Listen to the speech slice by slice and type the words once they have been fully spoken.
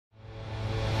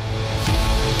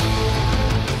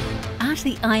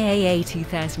the IAA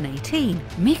 2018,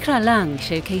 MEKRA Lang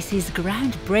showcases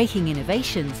groundbreaking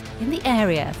innovations in the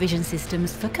area of vision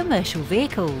systems for commercial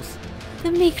vehicles. The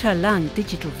MEKRA Lang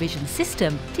Digital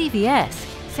VisionSystem, DVS,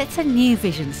 sets a new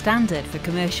vision standard for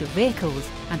commercial vehicles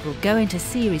and will go into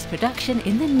series production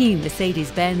in the new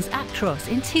Mercedes-Benz Actros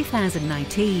in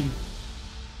 2019.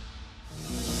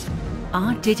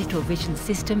 Our digital vision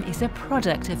system is a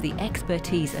product of the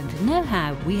expertise and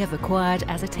know-how we have acquired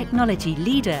as a technology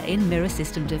leader in mirror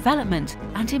system development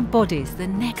and embodies the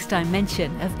next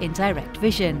dimension of indirect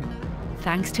vision.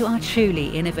 Thanks to our truly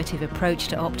innovative approach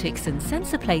to optics and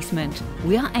sensor placement,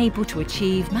 we are able to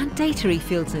achieve mandatory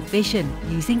fields of vision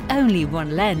using only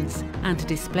one lens and to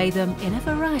display them in a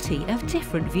variety of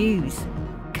different views,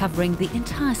 covering the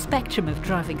entire spectrum of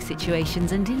driving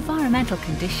situations and environmental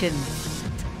conditions.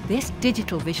 This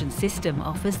digital vision system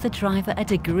offers the driver a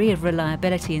degree of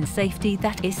reliability and safety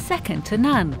that is second to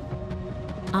none.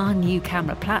 Our new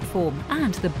camera platform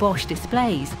and the Bosch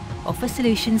displays offer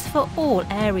solutions for all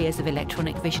areas of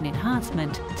electronic vision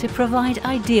enhancement to provide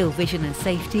ideal vision and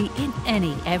safety in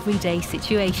any everyday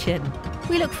situation.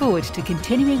 We look forward to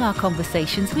continuing our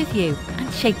conversations with you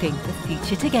and shaping the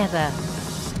future together.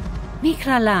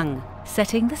 MEKRA Lang,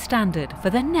 setting the standard for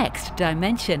the next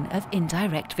dimension of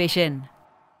indirect vision.